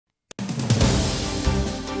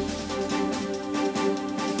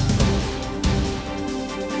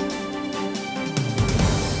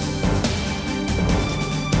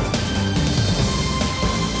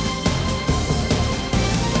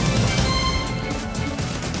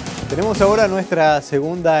Tenemos ahora nuestra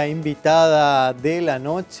segunda invitada de la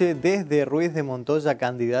noche desde Ruiz de Montoya,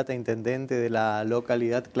 candidata a intendente de la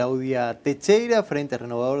localidad, Claudia Techeira, Frente,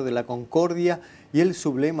 Renovador de la Concordia, y el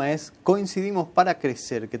Sublema es Coincidimos para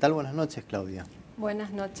Crecer. ¿Qué tal? Buenas noches, Claudia.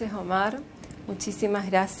 Buenas noches, Omar. Muchísimas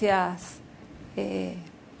gracias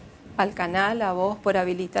al canal, a vos, por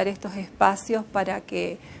habilitar estos espacios para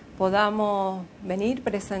que podamos venir,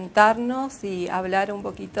 presentarnos y hablar un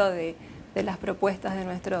poquito de las propuestas de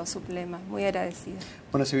nuestro Sublema. Muy agradecida.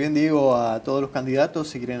 Bueno, si bien digo a todos los candidatos,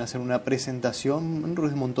 si quieren hacer una presentación, en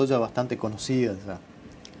Ruiz de Montoya bastante conocida ya.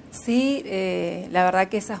 Sí, la verdad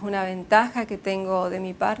que esa es una ventaja que tengo de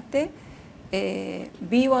mi parte.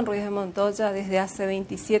 Vivo en Ruiz de Montoya desde hace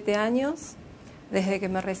 27 años, desde que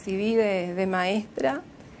me recibí de maestra.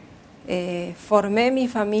 Formé mi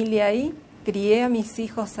familia ahí, crié a mis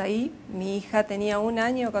hijos ahí. Mi hija tenía 1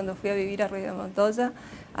 año cuando fui a vivir a Ruiz de Montoya,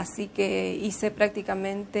 así que hice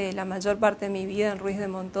prácticamente la mayor parte de mi vida en Ruiz de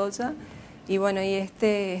Montoya. Y bueno, y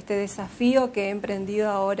este desafío que he emprendido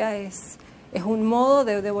ahora es un modo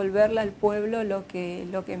de devolverle al pueblo lo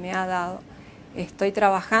que me ha dado. Estoy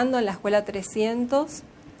trabajando en la escuela 300,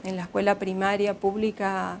 en la escuela primaria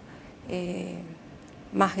pública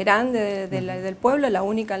más grande del pueblo, la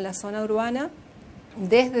única en la zona urbana,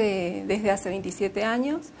 desde hace 27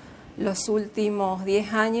 años, los últimos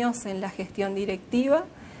 10 años en la gestión directiva,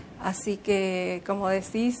 así que, como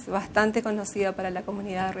decís, bastante conocida para la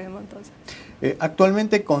comunidad de Ruiz de Montoya.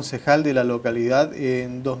 Actualmente concejal de la localidad,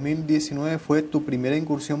 en 2019 fue tu primera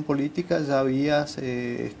incursión política. ¿Ya habías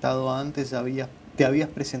estado antes, te habías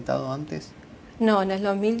presentado antes? No, en el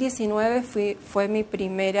 2019 fue mi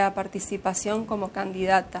primera participación como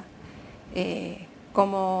candidata. En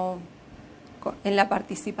la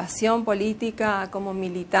participación política como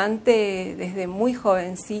militante desde muy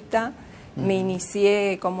jovencita, me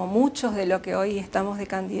inicié como muchos de lo que hoy estamos de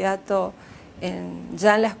candidato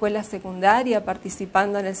ya en la escuela secundaria,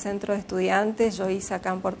 participando en el centro de estudiantes. Yo hice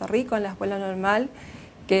acá en Puerto Rico, en la escuela normal,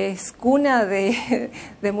 que es cuna de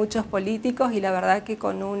muchos políticos, y la verdad que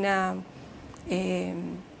con una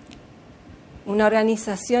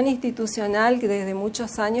organización institucional que desde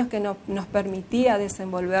muchos años que nos permitía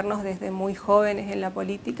desenvolvernos desde muy jóvenes en la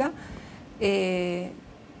política.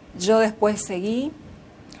 Yo después seguí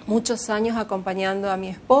muchos años acompañando a mi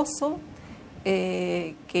esposo,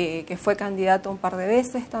 que fue candidato un par de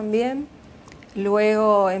veces también.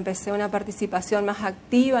 Luego empecé una participación más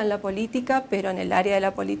activa en la política, pero en el área de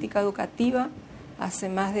la política educativa. Hace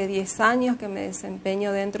más de 10 años que me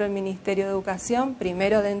desempeño dentro del Ministerio de Educación,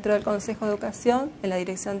 primero dentro del Consejo de Educación, en la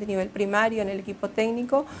dirección de nivel primario, en el equipo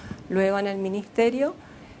técnico, luego en el Ministerio.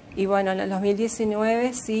 Y bueno, en el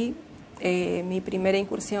 2019 sí, mi primera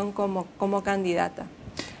incursión como candidata,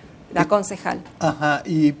 la concejal. Ajá,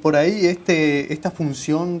 y por ahí esta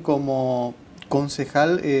función como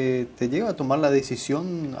concejal, ¿te llega a tomar la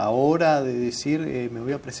decisión ahora de decir me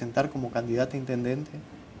voy a presentar como candidata a intendente?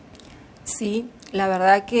 Sí, la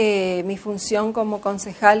verdad que mi función como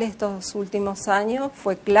concejal estos últimos años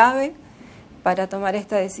fue clave para tomar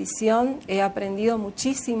esta decisión. He aprendido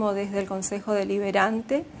muchísimo desde el Consejo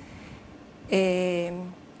Deliberante.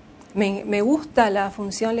 Me gusta la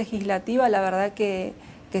función legislativa, la verdad que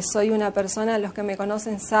soy una persona, los que me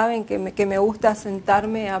conocen saben que me gusta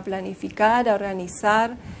sentarme a planificar, a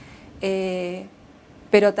organizar,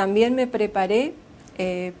 pero también me preparé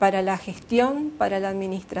para la gestión, para la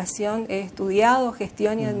administración. He estudiado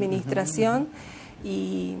gestión y administración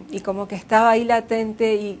y como que estaba ahí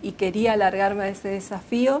latente y quería alargarme a ese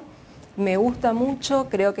desafío. Me gusta mucho,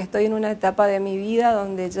 creo que estoy en una etapa de mi vida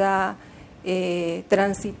donde ya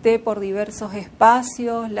transité por diversos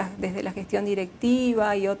espacios, desde la gestión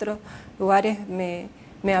directiva y otros lugares me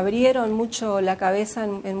abrieron mucho la cabeza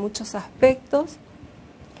en muchos aspectos.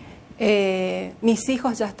 Mis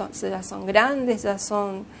hijos ya son grandes, ya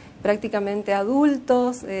son prácticamente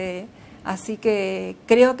adultos, así que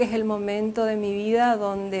creo que es el momento de mi vida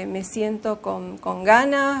donde me siento con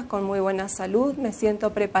ganas, con muy buena salud, me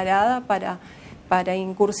siento preparada para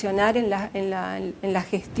incursionar en la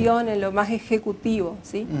gestión, en lo más ejecutivo,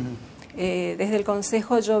 ¿sí? Desde el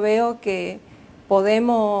Consejo yo veo que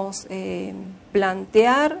podemos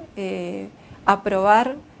plantear,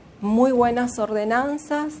 aprobar muy buenas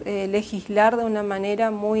ordenanzas, legislar de una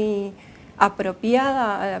manera muy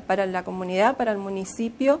apropiada para la comunidad, para el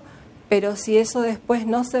municipio, pero si eso después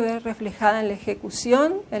no se ve reflejada en la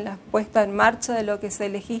ejecución, en la puesta en marcha de lo que se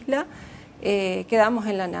legisla, quedamos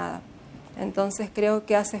en la nada. Entonces creo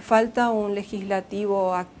que hace falta un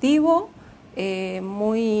legislativo activo,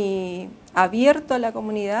 muy abierto a la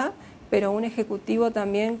comunidad, pero un ejecutivo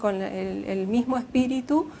también con el mismo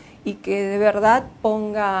espíritu y que de verdad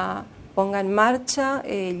ponga en marcha,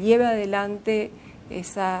 lleve adelante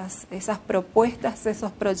esas propuestas,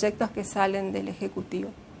 esos proyectos que salen del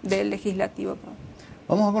legislativo.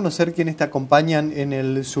 Vamos a conocer quiénes te acompañan en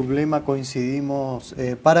el Sublema Coincidimos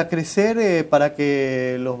para Crecer, para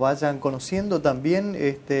que los vayan conociendo también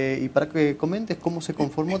y para que comentes cómo se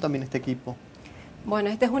conformó también este equipo. Bueno,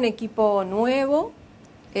 este es un equipo nuevo.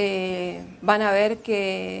 Van a ver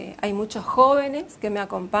que hay muchos jóvenes que me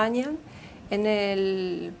acompañan. En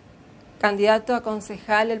el candidato a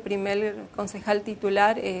concejal, el primer concejal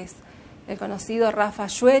titular es el conocido Rafa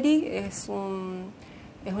Schwery, es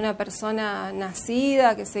una persona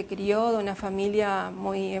nacida, que se crió de una familia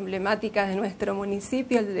muy emblemática de nuestro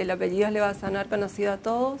municipio, el apellido le va a sonar conocido a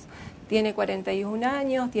todos, tiene 41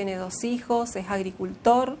 años, tiene 2 hijos, es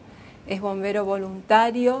agricultor, es bombero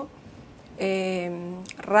voluntario.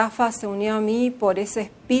 Rafa se unió a mí por ese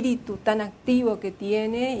espíritu tan activo que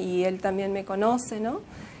tiene y él también me conoce, ¿no?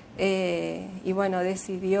 Y bueno,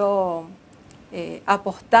 decidió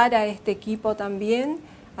apostar a este equipo también,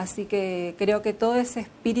 así que creo que todo ese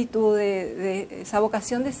espíritu esa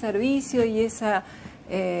vocación de servicio y esa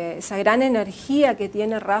gran energía que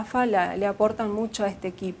tiene Rafa le aportan mucho a este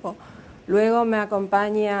equipo. Luego me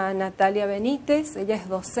acompaña Natalia Benítez, ella es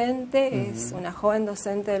docente, es una joven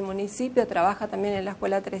docente del municipio, trabaja también en la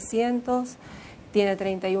Escuela 300, tiene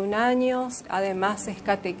 31 años, además es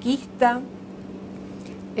catequista.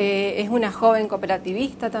 Es una joven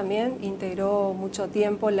cooperativista también, integró mucho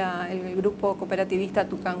tiempo el grupo cooperativista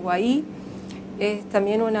Tucanguaí. Es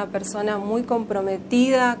también una persona muy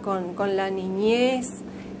comprometida con la niñez,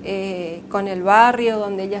 con el barrio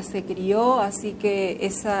donde ella se crió, así que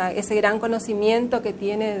ese gran conocimiento que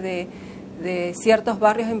tiene de ciertos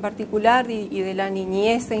barrios en particular y de la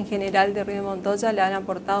niñez en general de Ruiz de Montoya le han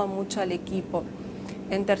aportado mucho al equipo.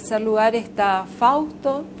 En tercer lugar está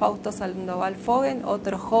Fausto Sandoval Foguen,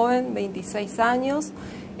 otro joven, 26 años,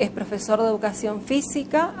 es profesor de educación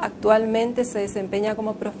física, actualmente se desempeña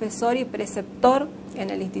como profesor y preceptor en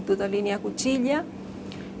el Instituto Línea Cuchilla.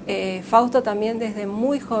 Fausto también desde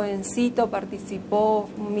muy jovencito participó,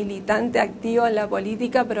 un militante activo en la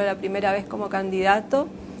política, pero la primera vez como candidato,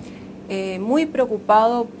 muy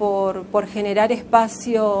preocupado por generar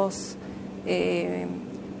espacios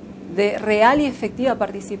de real y efectiva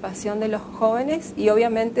participación de los jóvenes y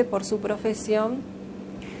obviamente por su profesión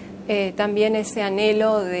también ese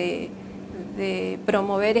anhelo de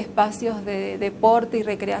promover espacios de deporte y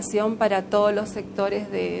recreación para todos los sectores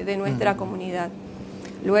de nuestra comunidad.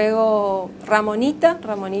 Luego Ramonita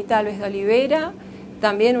Alves de Olivera,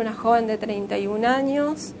 también una joven de 31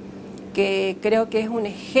 años, que creo que es un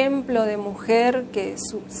ejemplo de mujer que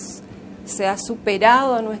se ha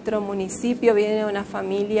superado a nuestro municipio, viene de una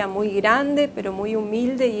familia muy grande pero muy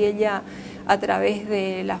humilde y ella a través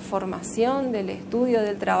de la formación, del estudio,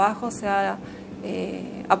 del trabajo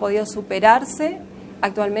ha podido superarse.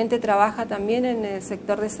 Actualmente trabaja también en el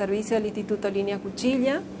sector de servicio del Instituto Línea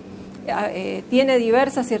Cuchilla, tiene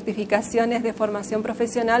diversas certificaciones de formación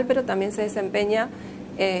profesional pero también se desempeña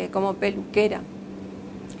como peluquera.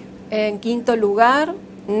 En quinto lugar,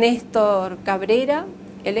 Néstor Cabrera.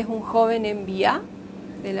 Él es un joven en Viá,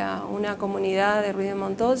 de una comunidad de Ruiz de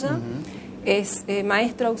Montoya. Es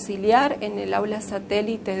maestro auxiliar en el aula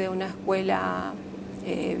satélite de una escuela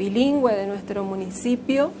bilingüe de nuestro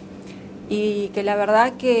municipio y que la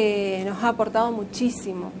verdad que nos ha aportado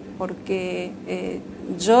muchísimo, porque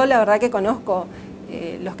yo la verdad que conozco,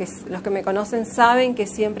 los que me conocen saben que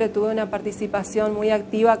siempre tuve una participación muy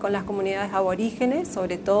activa con las comunidades aborígenes,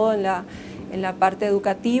 sobre todo en la parte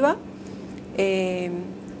educativa.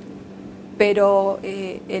 Pero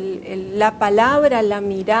la palabra, la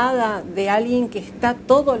mirada de alguien que está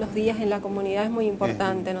todos los días en la comunidad es muy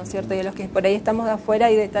importante, ¿no es cierto? Y de los que por ahí estamos de afuera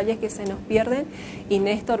hay detalles que se nos pierden y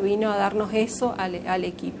Néstor vino a darnos eso al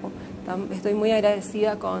equipo. Estoy muy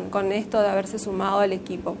agradecida con Néstor de haberse sumado al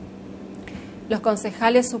equipo. Los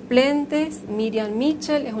concejales suplentes, Miriam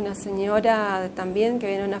Mitchell, es una señora también que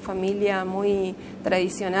viene de una familia muy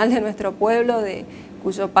tradicional de nuestro pueblo,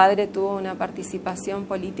 cuyo padre tuvo una participación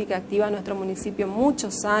política activa en nuestro municipio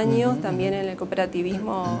muchos años, también en el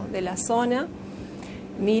cooperativismo de la zona.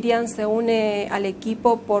 Miriam se une al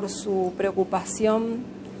equipo por su preocupación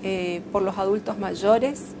por los adultos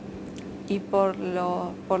mayores y por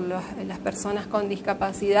las personas con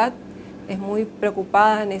discapacidad. Es muy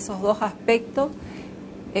preocupada en esos dos aspectos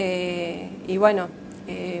y bueno,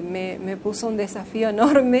 me puso un desafío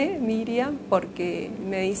enorme Miriam, porque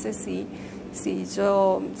me dice si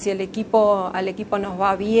al equipo nos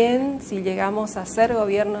va bien, si llegamos a hacer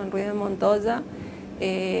gobierno en Ruiz de Montoya,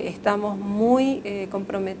 estamos muy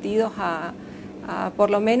comprometidos por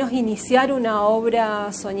lo menos iniciar una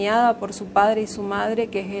obra soñada por su padre y su madre,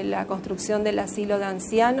 que es la construcción del asilo de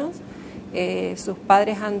ancianos. Sus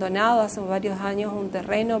padres han donado hace varios años un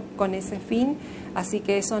terreno con ese fin, así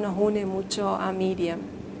que eso nos une mucho a Miriam.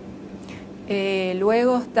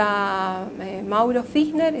 Luego está Mauro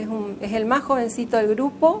Fisner, es el más jovencito del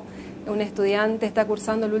grupo, un estudiante, está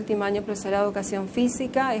cursando el último año profesorado de Educación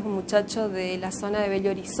Física, es un muchacho de la zona de Belo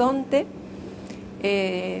Horizonte,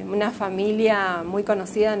 una familia muy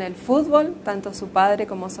conocida en el fútbol, tanto su padre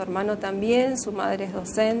como su hermano también, su madre es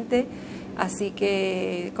docente, así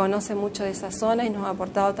que conoce mucho de esa zona y nos ha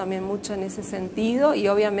aportado también mucho en ese sentido, y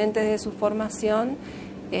obviamente desde su formación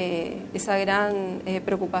esa gran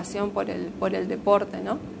preocupación por el deporte,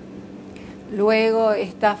 ¿no? Luego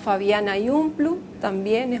está Fabiana Yumplu,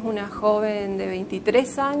 también es una joven de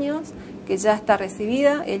 23 años que ya está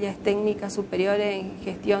recibida, ella es técnica superior en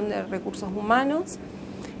gestión de recursos humanos,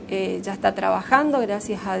 ya está trabajando,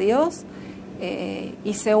 gracias a Dios,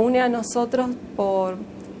 y se une a nosotros por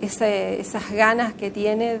esas ganas que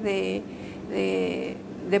tiene de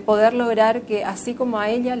poder lograr que, así como a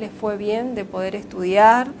ella le fue bien, de poder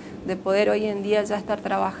estudiar, de poder hoy en día ya estar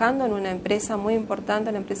trabajando en una empresa muy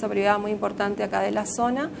importante, una empresa privada muy importante acá de la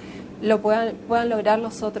zona, lo puedan lograr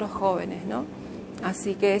los otros jóvenes, ¿no?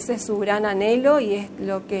 Así que ese es su gran anhelo y es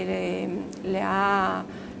lo que la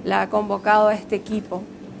ha convocado a este equipo.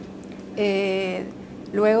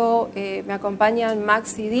 Luego me acompañan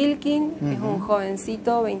Maxi Dilkin, es un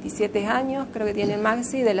jovencito, 27 años, creo que tiene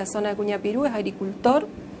Maxi, de la zona de Cuñapirú, es agricultor,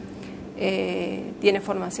 tiene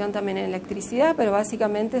formación también en electricidad, pero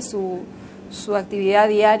básicamente su actividad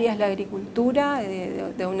diaria es la agricultura,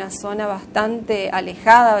 de una zona bastante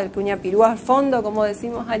alejada del Cuñapirú al fondo, como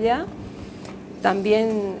decimos allá.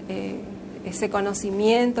 También ese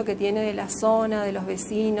conocimiento que tiene de la zona, de los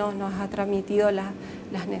vecinos, nos ha transmitido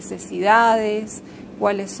las necesidades,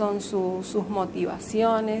 cuáles son sus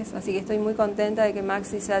motivaciones, así que estoy muy contenta de que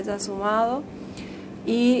Maxi se haya sumado.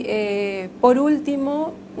 Y por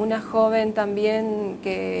último, una joven también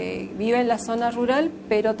que vive en la zona rural,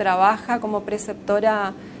 pero trabaja como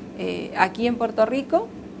preceptora aquí en Puerto Rico,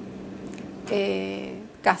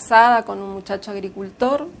 casada con un muchacho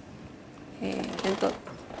agricultor,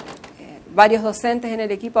 varios docentes en el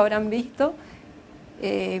equipo habrán visto.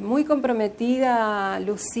 Muy comprometida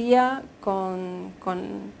Lucía con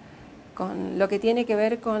lo que tiene que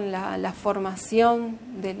ver con la formación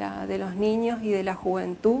de los niños y de la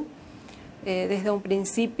juventud. Desde un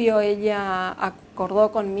principio ella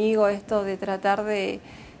acordó conmigo esto de tratar de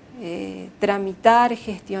tramitar,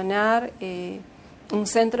 gestionar un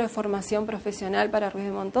centro de formación profesional para Ruiz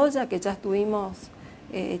de Montoya, que ya estuvimos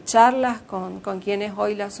charlas con quien es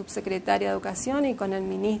hoy la subsecretaria de Educación y con el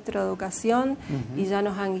ministro de Educación, y ya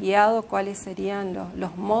nos han guiado cuáles serían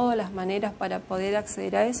los modos, las maneras para poder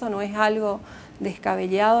acceder a eso. No es algo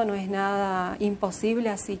descabellado, no es nada imposible,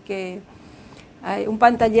 así que hay un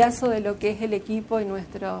pantallazo de lo que es el equipo y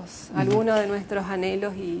algunos de nuestros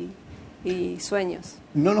anhelos y sueños.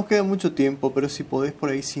 No nos queda mucho tiempo, pero si podés por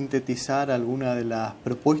ahí sintetizar alguna de las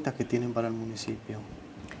propuestas que tienen para el municipio.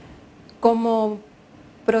 Como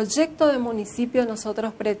proyecto de municipio,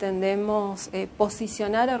 nosotros pretendemos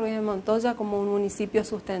posicionar a Ruiz de Montoya como un municipio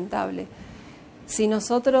sustentable. Si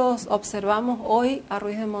nosotros observamos hoy a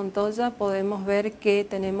Ruiz de Montoya, podemos ver que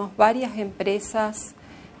tenemos varias empresas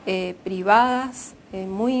privadas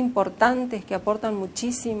muy importantes que aportan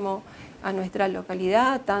muchísimo a nuestra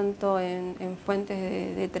localidad, tanto en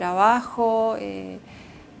fuentes de trabajo,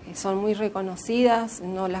 son muy reconocidas,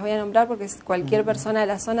 no las voy a nombrar porque cualquier persona de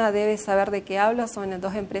la zona debe saber de qué hablo. Son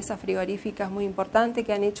dos empresas frigoríficas muy importantes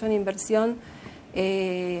que han hecho una inversión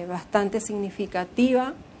bastante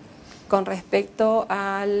significativa con respecto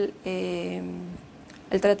al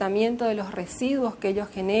tratamiento de los residuos que ellos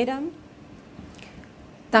generan.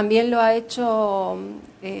 También lo ha hecho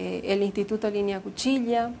el Instituto Línea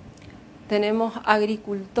Cuchilla. Tenemos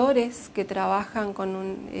agricultores que trabajan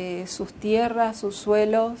con sus tierras, sus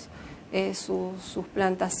suelos, sus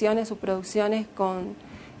plantaciones, sus producciones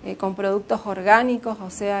con productos orgánicos, o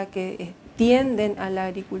sea que tienden a la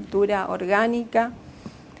agricultura orgánica.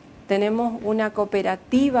 Tenemos una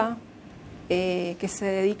cooperativa que se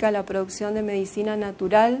dedica a la producción de medicina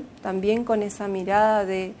natural, también con esa mirada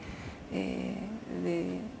de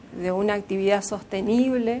una actividad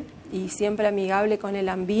sostenible y siempre amigable con el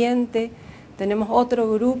ambiente. Tenemos otro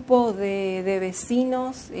grupo de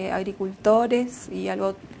vecinos, agricultores y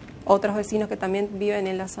otros vecinos que también viven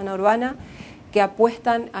en la zona urbana, que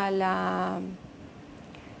apuestan a la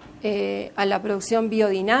producción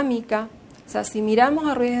biodinámica. O sea, si miramos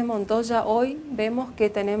a Ruiz de Montoya hoy, vemos que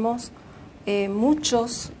tenemos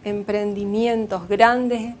muchos emprendimientos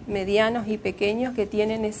grandes, medianos y pequeños que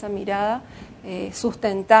tienen esa mirada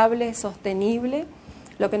sustentable, sostenible.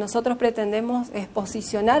 Lo que nosotros pretendemos es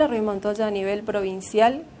posicionar a Ruiz de Montoya a nivel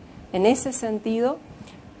provincial en ese sentido,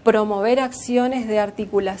 promover acciones de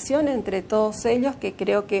articulación entre todos ellos, que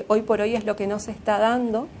creo que hoy por hoy es lo que no se está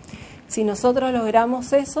dando. Si nosotros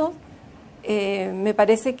logramos eso, me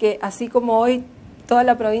parece que así como hoy toda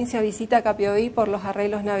la provincia visita Capiobí por los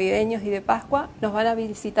arreglos navideños y de Pascua, nos van a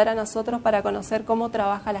visitar a nosotros para conocer cómo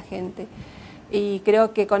trabaja la gente. Y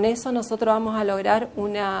creo que con eso nosotros vamos a lograr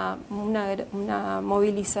una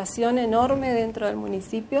movilización enorme dentro del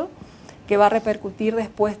municipio, que va a repercutir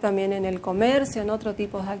después también en el comercio, en otro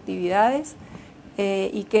tipo de actividades,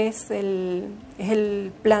 y que es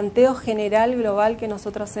el planteo general global que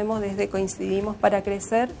nosotros hacemos desde Coincidimos para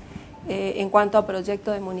Crecer en cuanto a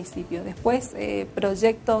proyectos de municipio. Después,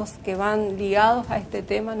 proyectos que van ligados a este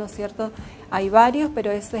tema, ¿no es cierto? Hay varios,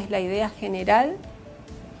 pero esa es la idea general,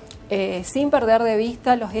 sin perder de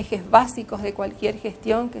vista los ejes básicos de cualquier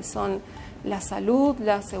gestión, que son la salud,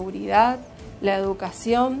 la seguridad, la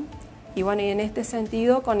educación, y bueno, y en este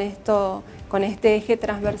sentido, con este eje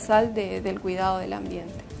transversal del cuidado del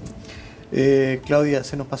ambiente. Claudia,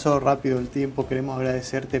 se nos pasó rápido el tiempo, queremos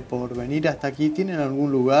agradecerte por venir hasta aquí. ¿Tienen algún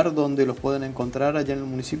lugar donde los pueden encontrar allá en el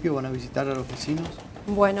municipio? ¿Van a visitar a los vecinos?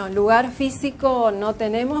 Bueno, lugar físico no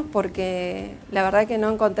tenemos porque la verdad que no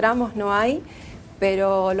encontramos, no hay,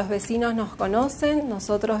 pero los vecinos nos conocen.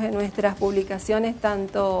 Nosotros en nuestras publicaciones,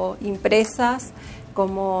 tanto impresas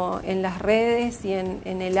como en las redes y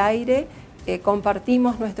en el aire,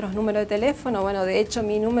 compartimos nuestros números de teléfono. Bueno, de hecho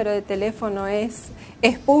mi número de teléfono es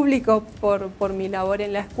público por mi labor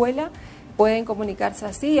en la escuela. Pueden comunicarse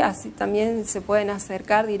así también se pueden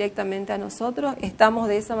acercar directamente a nosotros. Estamos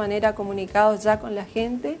de esa manera comunicados ya con la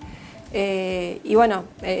gente. Y bueno,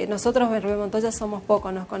 nosotros en Ruiz de Montoya somos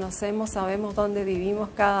pocos, nos conocemos, sabemos dónde vivimos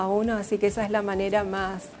cada uno, así que esa es la manera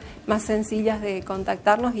más sencilla de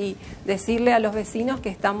contactarnos y decirle a los vecinos que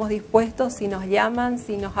estamos dispuestos, si nos llaman,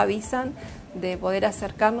 si nos avisan, de poder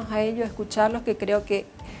acercarnos a ellos, escucharlos, que creo que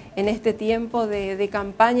en este tiempo de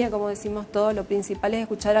campaña, como decimos todos, lo principal es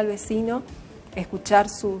escuchar al vecino, escuchar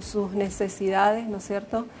sus necesidades, ¿no es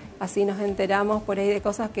cierto? Así nos enteramos por ahí de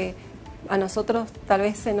cosas que a nosotros tal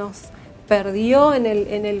vez se nos perdió en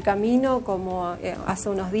el camino, como hace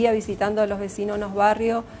unos días visitando a los vecinos en los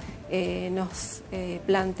barrios, nos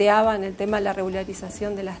planteaban el tema de la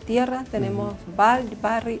regularización de las tierras. Tenemos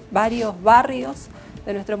varios barrios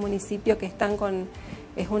de nuestro municipio que están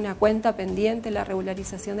es una cuenta pendiente la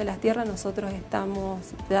regularización de las tierras. Nosotros estamos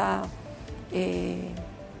ya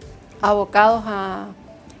abocados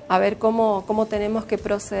a ver cómo tenemos que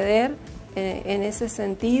proceder en ese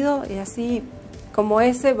sentido, y así como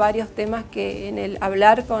varios temas que en el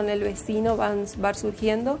hablar con el vecino van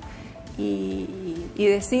surgiendo, y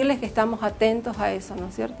decirles que estamos atentos a eso, ¿no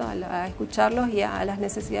es cierto?, a escucharlos y a las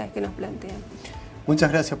necesidades que nos plantean.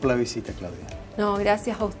 Muchas gracias por la visita, Claudia. No,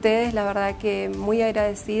 gracias a ustedes, la verdad que muy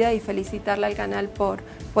agradecida, y felicitarle al canal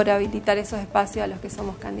por habilitar esos espacios a los que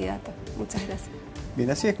somos candidatos. Muchas gracias. Bien,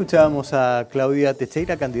 así escuchábamos a Claudia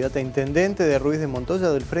Techeira, candidata a intendente de Ruiz de Montoya,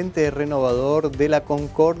 del Frente Renovador de la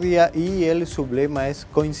Concordia, y el Sublema es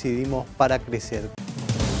Coincidimos para Crecer.